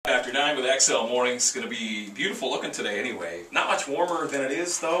XL morning's going to be beautiful looking today anyway. Not much warmer than it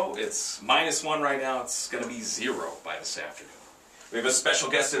is though. It's -1 right now. It's going to be 0 by this afternoon. We have a special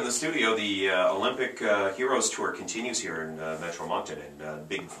guest in the studio. The Olympic Heroes Tour continues here in Metro Moncton, and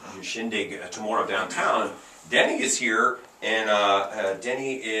big shindig tomorrow downtown. Denny is here, and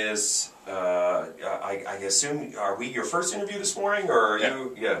Denny is, I assume, are we your first interview this morning, or are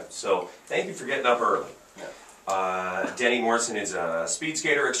you? Yeah, so thank you for getting up early. Denny Morrison is a speed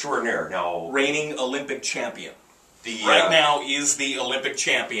skater extraordinaire. Now, reigning Olympic champion. Right now is the Olympic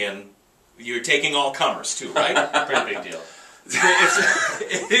champion. You're taking all comers too, right? Pretty big deal.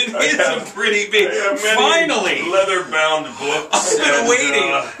 It is a pretty big. Finally, leather-bound books. I've been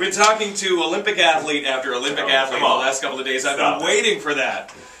waiting. Been talking to Olympic athlete after Olympic athlete the last couple of days. I've been waiting for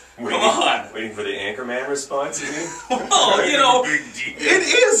that. Come on. Waiting for the Anchorman response, you mean? Well, you know, it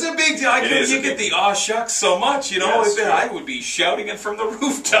is a big deal. I can't get the aw shucks so much, you know. I would be shouting it from the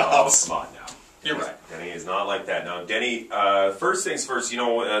rooftops. Oh, come on now. You're right. Denny is not like that. Now, Denny, first things first, you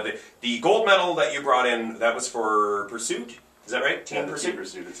know, the gold medal that you brought in, that was for Pursuit? Is that right? Team Pursuit? Team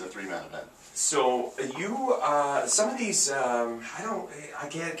Pursuit. It's a 3-man event. So, you, some of these, can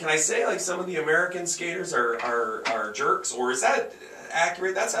I say, like, some of the American skaters are jerks, or is that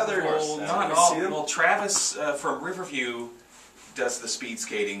accurate? That's how they're... Well, not all. Well, Travis from Riverview does the speed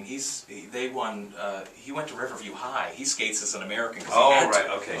skating. They won. He went to Riverview High. He skates as an American. Oh, right.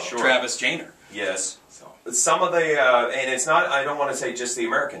 Okay, sure. Travis Janer. Yes. So some of the and it's not. I don't want to say just the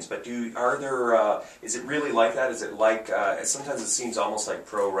Americans, but are there? Is it really like that? Is it like? Sometimes it seems almost like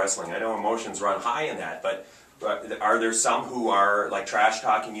pro wrestling. I know emotions run high in that, but are there some who are like trash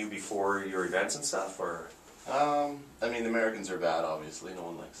talking you before your events and stuff, or? I mean, the Americans are bad, obviously. No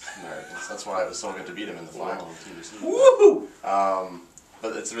one likes Americans. That's why it was so good to beat them in the final. Woohoo!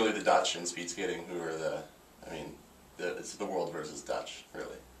 But it's really the Dutch in speed skating who are it's the world versus Dutch,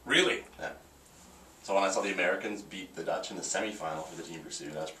 really. Really? Yeah. So when I saw the Americans beat the Dutch in the semi-final for the Team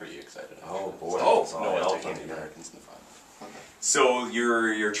Pursuit, I was pretty excited. Oh boy! So no one taking the Americans in the final. So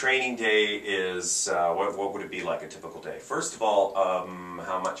your training day is what would it be like a typical day? First of all,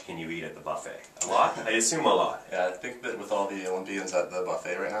 how much can you eat at the buffet? A lot? I assume a lot. Yeah, I think that with all the Olympians at the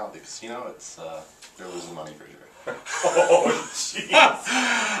buffet right now at the casino, it's they're losing money for sure. Oh, jeez.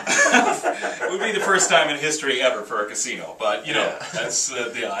 It would be the first time in history ever for a casino, but you know, that's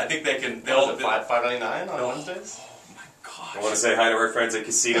I think they can. They'll $5.99 on Wednesdays. Oh my gosh! I want to say hi to our friends at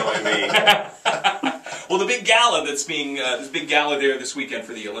Casino and Me. Well, the big gala that's being this big gala there this weekend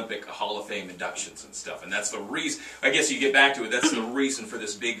for the Olympic Hall of Fame inductions and stuff, and that's the reason. I guess you get back to it. That's the reason for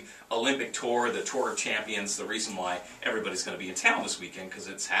this big Olympic tour, the Tour of Champions. The reason why everybody's going to be in town this weekend because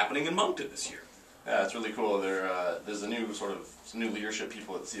it's happening in Moncton this year. Yeah, it's really cool. There's a new some new leadership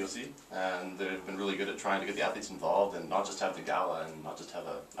people at COC, and they've been really good at trying to get the athletes involved and not just have the gala and not just have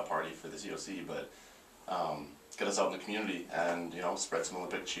a party for the COC, but get us out in the community and spread some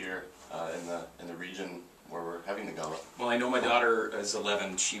Olympic cheer in the region where we're having the gala. Well, I know my daughter is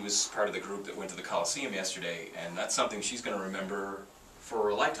 11. She was part of the group that went to the Coliseum yesterday, and that's something she's going to remember for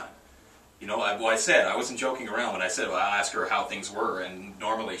a lifetime. You know, I said, I wasn't joking around when I said, well, I'll ask her how things were, and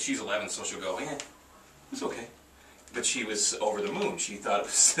normally she's 11, so she'll go, it was okay. But she was over the moon. She thought it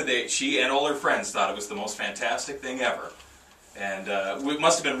was, she and all her friends thought it was the most fantastic thing ever. And it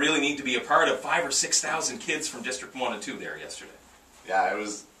must have been really neat to be a part of 5,000 or 6,000 kids from District 1 and 2 there yesterday. Yeah, it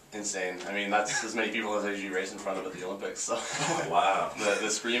was insane. I mean, that's as many people as I usually race in front of at the Olympics. So. Wow. The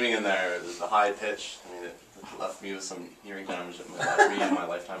screaming in there, the high pitch, I mean, it left me with some hearing damage that left me in my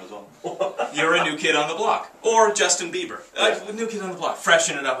lifetime as well. You're a new kid on the block. Or Justin Bieber. New kid on the block.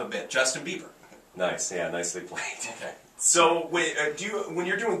 Freshen it up a bit. Justin Bieber. Nice. Yeah, nicely played. Okay. So, when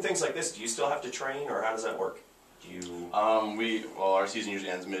you're doing things like this, do you still have to train, or how does that work? Do you... our season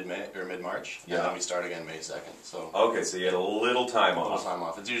usually ends mid-March, and then we start again May 2nd. So. Okay, so you had a little time off. A little time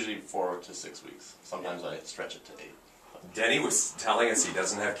off. It's usually 4 to 6 weeks. Sometimes I stretch it to 8. Denny was telling us he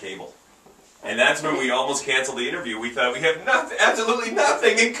doesn't have cable. And that's when we almost canceled the interview. We thought we have absolutely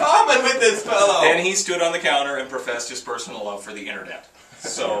nothing in common with this fellow. Then he stood on the counter and professed his personal love for the internet.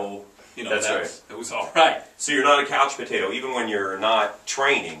 So, that's right. It was all right. So you're not a couch potato. Even when you're not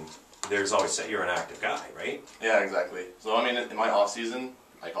training, there's always you're an active guy, right? Yeah, exactly. So, I mean, in my off-season,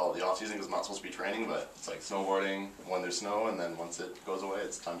 I call it the off-season because I'm not supposed to be training, but it's like snowboarding when there's snow, and then once it goes away,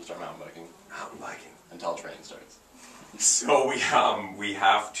 it's time to start mountain biking. Mountain biking. Until training starts. So we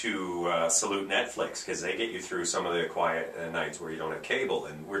have to salute Netflix because they get you through some of the quiet nights where you don't have cable,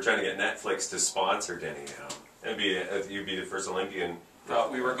 and we're trying to get Netflix to sponsor Denny now. You'd be the first Olympian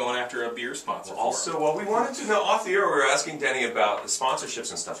thought we were going after a beer sponsor. Also, well, we wanted to know off the air. We were asking Denny about the sponsorships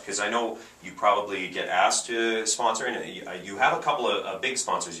and stuff because I know you probably get asked to sponsor, and you have a couple of big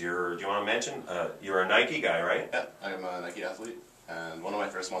sponsors. Do you want to mention? You're a Nike guy, right? Yeah, I'm a Nike athlete, and one of my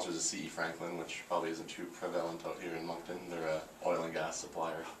first sponsors is CE Franklin, which probably isn't too prevalent out here in Moncton. They're an oil and gas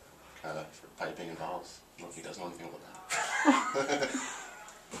supplier, kind of for piping and valves. I don't know if you guys know anything about that.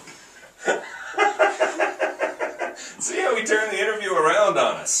 See how we turn the interview around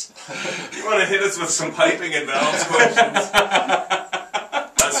on us. You want to hit us with some piping and valves questions?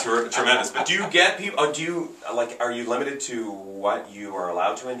 That's tremendous. But do you get people? Are you limited to what you are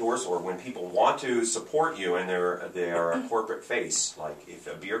allowed to endorse, or when people want to support you and they are a corporate face? Like if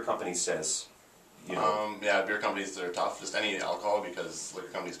a beer company says, you know. Yeah, beer companies are tough. Just any alcohol, because liquor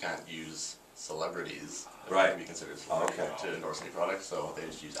companies can't use celebrities. Right. To be considered celebrity to endorse any product, so they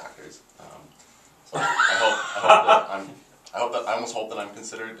just use actors. So I almost hope that I'm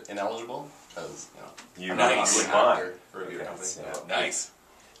considered ineligible because I'm not an actor for a beer company. So Nice.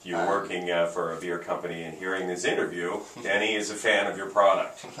 You're working for a beer company and hearing this interview. Danny is a fan of your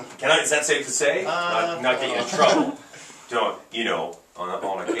product. Is that safe to say? Not getting in trouble. Don't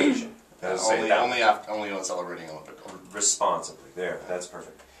on occasion. Only when celebrating Olympic gold. Responsibly. There, that's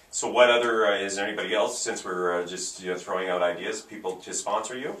perfect. So what other, is there anybody else, since we're just throwing out ideas, people to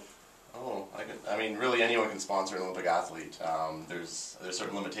sponsor you? Oh, I mean, really anyone can sponsor an Olympic athlete. There's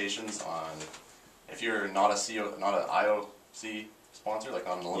certain limitations on, if you're not an IOC sponsor, like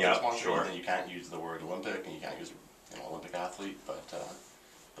not an Olympic sponsor, then you can't use the word Olympic, and you can't use Olympic athlete, but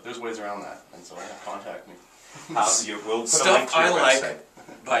there's ways around that, and so contact me. We'll put Stuff a link to your I website. Like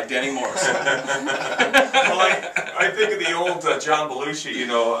by Denny Morrison. I think of the old John Belushi,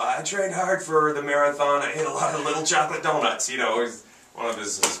 I trained hard for the marathon, I ate a lot of little chocolate donuts, is one of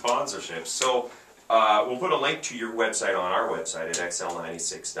his sponsorships. So we'll put a link to your website on our website at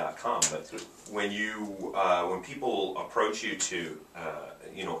xl96.com. But when people approach you to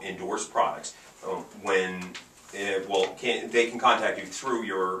endorse products, they can contact you through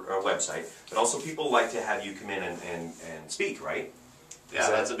your website. But also people like to have you come in and speak, right? Yeah,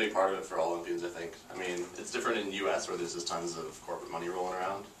 that's a big part of it for all Olympians, I think. I mean, it's different in the U.S. where there's just tons of corporate money rolling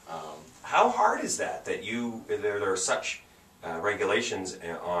around. How hard is that there are such regulations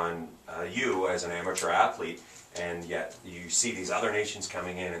on you as an amateur athlete, and yet you see these other nations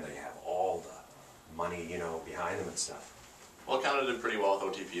coming in and they have all the money, behind them and stuff? Well, Canada did pretty well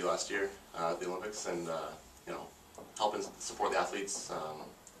with OTP last year at the Olympics, and helping support the athletes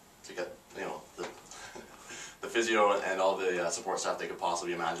to get the physio and all the support staff they could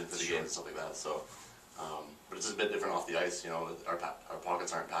possibly imagine for the games and stuff like that. So, but it's just a bit different off the ice. Our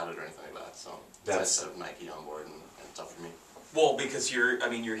pockets aren't padded or anything like that. So it's nice to have Nike on board and stuff for me. Well, because you're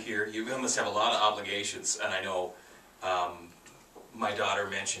here. You must have a lot of obligations, and I know my daughter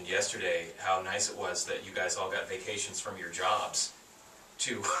mentioned yesterday how nice it was that you guys all got vacations from your jobs.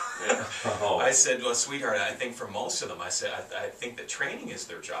 Yeah. I said, well, sweetheart, I think for most of them, I think that training is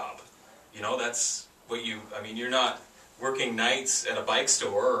their job. That's what you're not working nights at a bike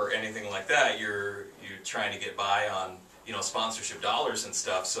store or anything like that. You're trying to get by on sponsorship dollars and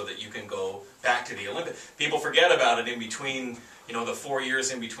stuff so that you can go back to the Olympics. People forget about it in between, the 4 years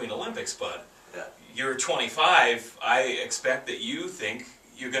in between Olympics, but you're 25. I expect that you think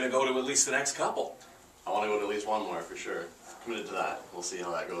you're going to go to at least the next couple. I want to go to at least one more for sure. Committed to that. We'll see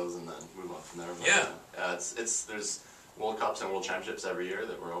how that goes and then move on from there. But, there's World Cups and World Championships every year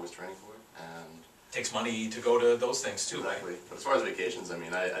that we're always training for, and takes money to go to those things too. Exactly. Right? But as far as vacations, I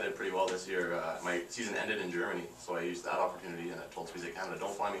mean, I did pretty well this year. My season ended in Germany, so I used that opportunity and I told Speedskating Canada,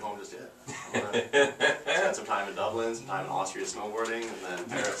 don't fly me home just yet. I'm going to spend some time in Dublin, some time in Austria snowboarding, and then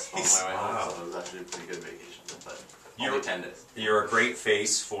Paris on my way home. So it was actually a pretty good vacation. But only 10 days. You're a great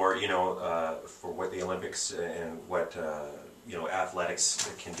face for for what the Olympics and what athletics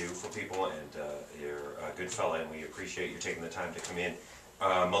can do for people, and you're a good fella, and we appreciate you taking the time to come in.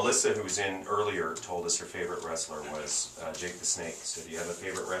 Melissa, who was in earlier, told us her favorite wrestler was Jake the Snake. So do you have a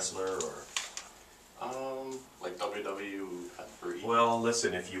favorite wrestler, or? Like WWE. Well,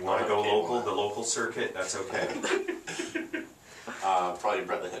 listen, if you want to go local, the local circuit, that's okay. Probably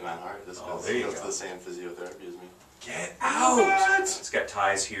Bret the Hitman Hart. This there goes you to the same physiotherapy as me. Get out! It's got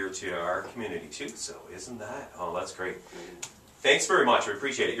ties here to our community too, so isn't that? Oh, that's great. Thanks very much. We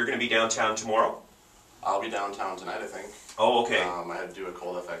appreciate it. You're going to be downtown tomorrow? I'll be downtown tonight, I think. Oh, okay. I had to do a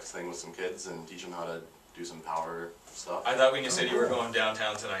cold FX thing with some kids and teach them how to do some power stuff. I thought when you said you were going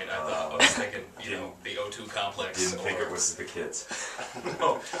downtown tonight, I was thinking, the O2 complex. Didn't think it was the kids.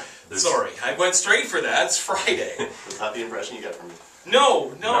 No, sorry. I went straight for that. It's Friday. Is that the impression you get from me?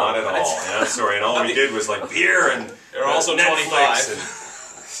 No, Not at all. And I'm sorry, and all we did was like beer and They're also Netflix.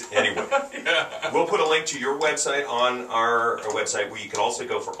 Anyway, we'll put a link to your website on our website where you can also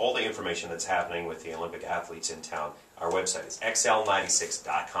go for all the information that's happening with the Olympic athletes in town. Our website is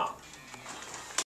xl96.com.